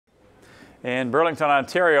In Burlington,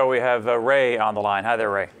 Ontario, we have Ray on the line. Hi there,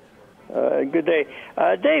 Ray. Good day.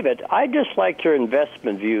 David, I just like your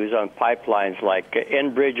investment views on pipelines like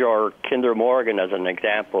Enbridge or Kinder Morgan as an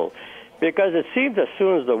example, because it seems as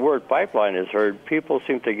soon as the word pipeline is heard, people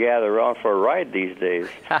seem to gather around for a ride these days.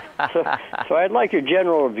 so I'd like your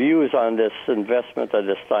general views on this investment at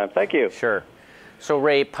this time. Thank you. Sure. So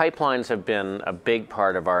Ray, pipelines have been a big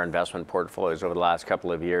part of our investment portfolios over the last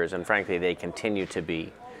couple of years, and frankly, they continue to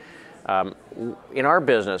be. In our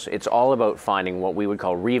business, it's all about finding what we would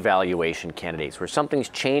call revaluation candidates, where something's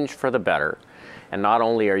changed for the better, and not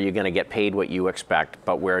only are you going to get paid what you expect,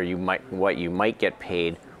 but where what you might get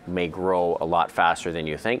paid may grow a lot faster than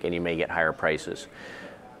you think, and you may get higher prices.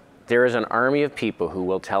 There is an army of people who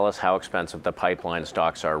will tell us how expensive the pipeline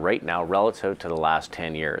stocks are right now relative to the last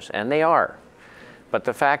 10 years, and they are. But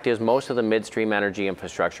the fact is, most of the midstream energy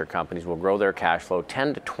infrastructure companies will grow their cash flow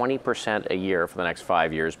 10 to 20% a year for the next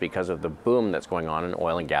 5 years because of the boom that's going on in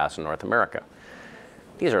oil and gas in North America.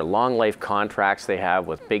 These are long life contracts they have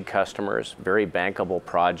with big customers, very bankable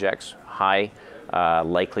projects, high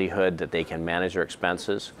likelihood that they can manage their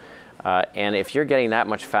expenses. And if you're getting that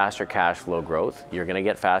much faster cash flow growth, you're going to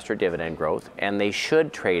get faster dividend growth, and they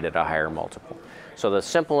should trade at a higher multiple. So the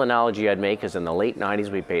simple analogy I'd make is in the late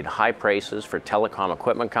 90s, we paid high prices for telecom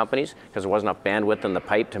equipment companies because there wasn't enough bandwidth in the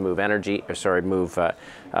pipe to move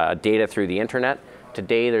data through the internet.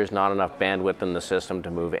 Today, there's not enough bandwidth in the system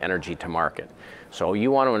to move energy to market. So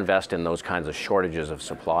you want to invest in those kinds of shortages of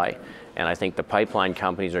supply. And I think the pipeline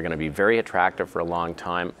companies are going to be very attractive for a long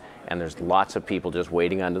time. And there's lots of people just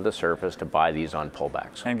waiting under the surface to buy these on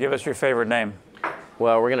pullbacks. And give us your favorite name.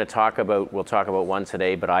 Well, we'll talk about one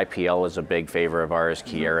today, but IPL is a big favorite of ours.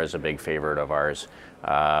 Keyera is a big favorite of ours.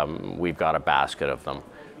 We've got a basket of them,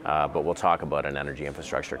 but we'll talk about an energy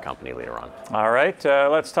infrastructure company later on. All right,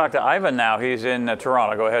 let's talk to Ivan now. He's in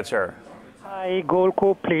Toronto. Go ahead, sir. Hi,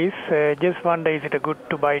 Goldco, please. Just wonder, is it a good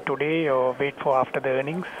to buy today or wait for after the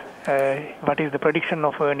earnings? What is the prediction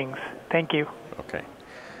of earnings? Thank you. Okay.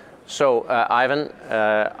 So, Ivan,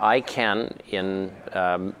 I can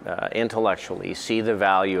intellectually see the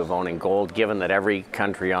value of owning gold, given that every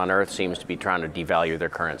country on earth seems to be trying to devalue their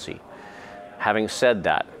currency. Having said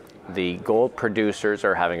that, the gold producers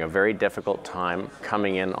are having a very difficult time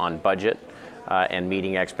coming in on budget and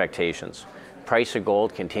meeting expectations. Price of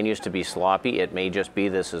gold continues to be sloppy. It may just be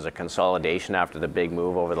this is a consolidation after the big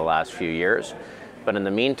move over the last few years. But in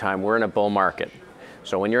the meantime, we're in a bull market.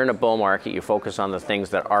 So when you're in a bull market, you focus on the things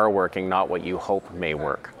that are working, not what you hope may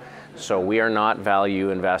work. So we are not value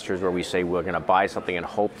investors where we say we're going to buy something and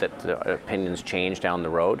hope that the opinions change down the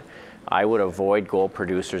road. I would avoid gold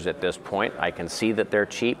producers at this point. I can see that they're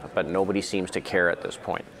cheap, but nobody seems to care at this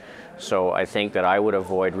point. So I think that I would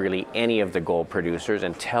avoid really any of the gold producers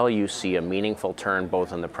until you see a meaningful turn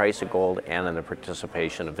both in the price of gold and in the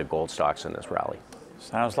participation of the gold stocks in this rally.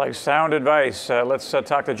 Sounds like sound advice. Let's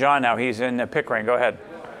talk to John now. He's in Pickering. Go ahead.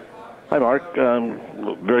 Hi, Mark.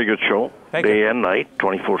 Very good show. Thank you. Day and night,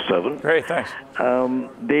 24/7. Great, thanks.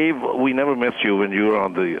 Dave, we never missed you when you were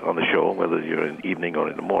on the show, whether you're in the evening or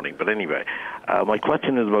in the morning. But anyway, my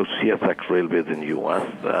question is about CSX Railways in the U.S.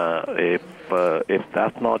 If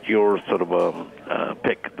that's not your sort of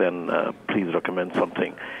pick, then please recommend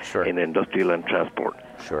something in industrial and transport.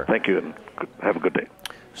 Sure. Thank you, and have a good day.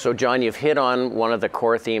 So John, you've hit on one of the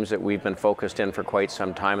core themes that we've been focused in for quite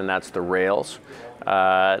some time, and that's the rails.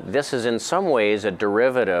 This is in some ways a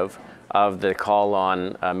derivative of the call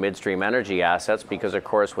on midstream energy assets, because of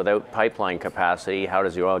course without pipeline capacity, how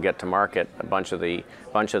does the oil get to market? A bunch of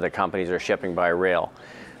the companies are shipping by rail.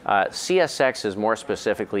 CSX is more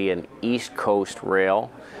specifically an East Coast rail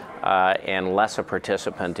and less a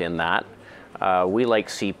participant in that. We like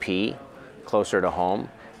CP, closer to home.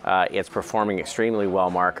 It's performing extremely well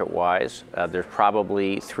market-wise. There's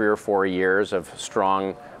probably 3 or 4 years of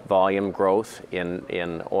strong volume growth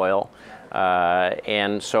in oil,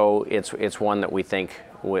 and so it's one that we think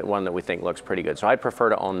looks pretty good. So I'd prefer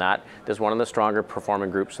to own that. There's one of the stronger performing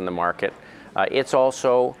groups in the market. It's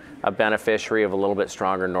also a beneficiary of a little bit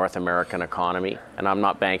stronger North American economy, and I'm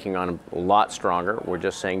not banking on a lot stronger. We're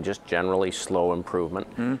just saying just generally slow improvement,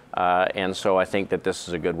 and so I think that this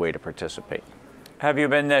is a good way to participate. Have you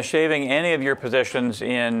been shaving any of your positions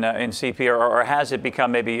in CP, or has it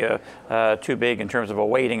become maybe too big in terms of a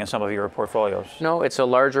weighting in some of your portfolios? No, it's a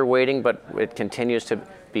larger weighting, but it continues to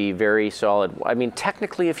be very solid. I mean,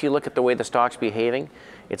 technically, if you look at the way the stock's behaving,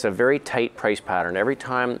 it's a very tight price pattern. Every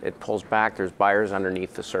time it pulls back, there's buyers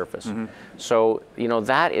underneath the surface. So, you know,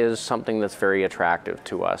 that is something that's very attractive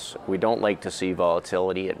to us. We don't like to see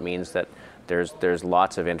volatility. It means that There's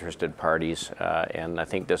lots of interested parties, and I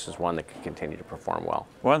think this is one that can continue to perform well.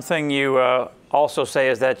 One thing you also say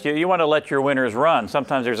is that you want to let your winners run.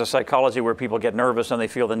 Sometimes there's a psychology where people get nervous and they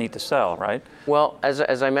feel the need to sell, right? Well,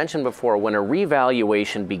 as I mentioned before, when a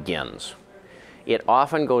revaluation begins, it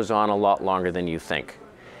often goes on a lot longer than you think.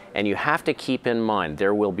 And you have to keep in mind,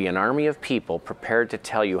 there will be an army of people prepared to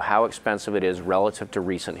tell you how expensive it is relative to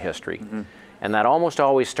recent history. Mm-hmm. And that almost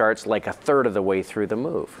always starts like a third of the way through the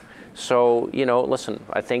move. So, listen,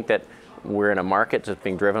 I think that we're in a market that's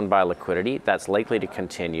being driven by liquidity. That's likely to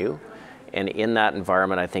continue. And in that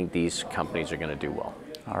environment, I think these companies are going to do well.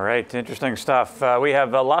 All right, interesting stuff. We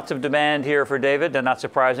have lots of demand here for David, and not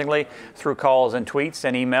surprisingly, through calls and tweets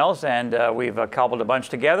and emails. And we've cobbled a bunch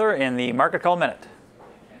together in the Market Call Minute.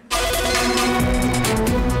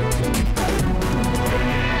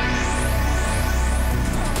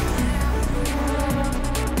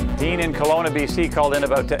 Dean in Kelowna, BC, called in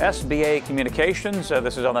about SBA Communications.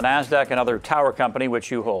 This is on the NASDAQ, another tower company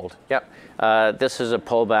which you hold. Yep. This is a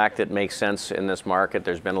pullback that makes sense in this market.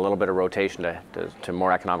 There's been a little bit of rotation to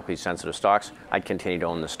more economically sensitive stocks. I'd continue to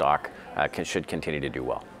own the stock. Should continue to do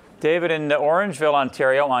well. David in Orangeville,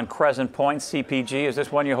 Ontario, on Crescent Point CPG. Is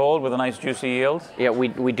this one you hold with a nice juicy yield? Yeah,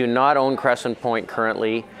 we do not own Crescent Point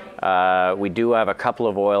currently. We do have a couple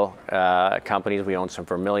of oil companies. We own some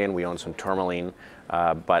Vermilion, we own some Tourmaline,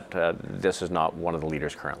 but this is not one of the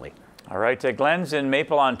leaders currently. All right, Glenn's in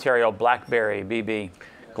Maple, Ontario, BlackBerry, BB.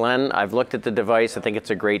 Glenn, I've looked at the device. I think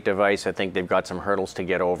it's a great device. I think they've got some hurdles to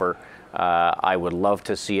get over. I would love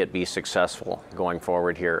to see it be successful going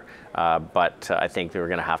forward here, but I think we're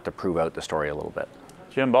going to have to prove out the story a little bit.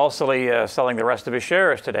 Jim Balsillie selling the rest of his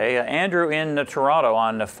shares today. Andrew in Toronto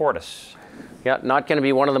on Fortis. Yeah, not going to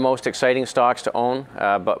be one of the most exciting stocks to own,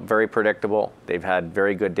 but very predictable. They've had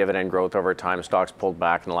very good dividend growth over time. Stocks pulled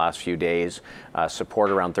back in the last few days. Support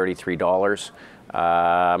around $33.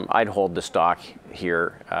 I'd hold the stock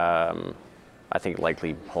here. I think it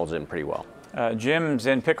likely holds in pretty well. Jim's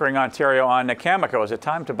in Pickering, Ontario on Cameco. Is it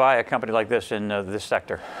time to buy a company like this in this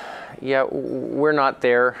sector? Yeah, we're not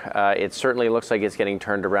there. It certainly looks like it's getting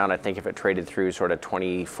turned around. I think if it traded through sort of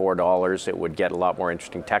 $24, it would get a lot more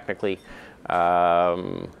interesting technically.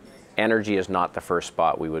 Energy is not the first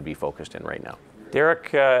spot we would be focused in right now. Derek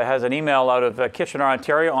has an email out of Kitchener,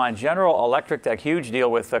 Ontario on General Electric, that huge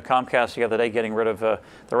deal with Comcast the other day, getting rid of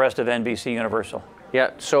the rest of NBC Universal.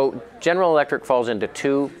 Yeah, so General Electric falls into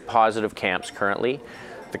two positive camps currently.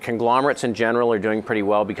 The conglomerates in general are doing pretty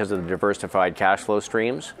well because of the diversified cash flow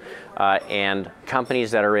streams. And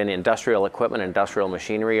companies that are in industrial equipment, industrial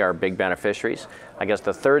machinery are big beneficiaries. I guess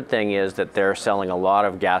the third thing is that they're selling a lot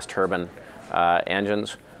of gas turbine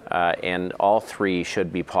engines. And all three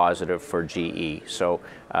should be positive for GE. So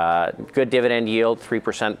good dividend yield,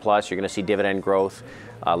 3% plus. You're going to see dividend growth,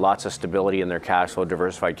 lots of stability in their cash flow.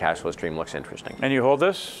 Diversified cash flow stream looks interesting. And you hold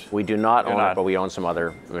this? We do not own it, but we own some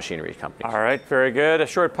other machinery companies. All right, very good. A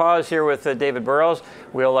short pause here with David Burrows.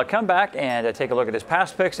 We'll come back and take a look at his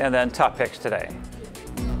past picks and then top picks today.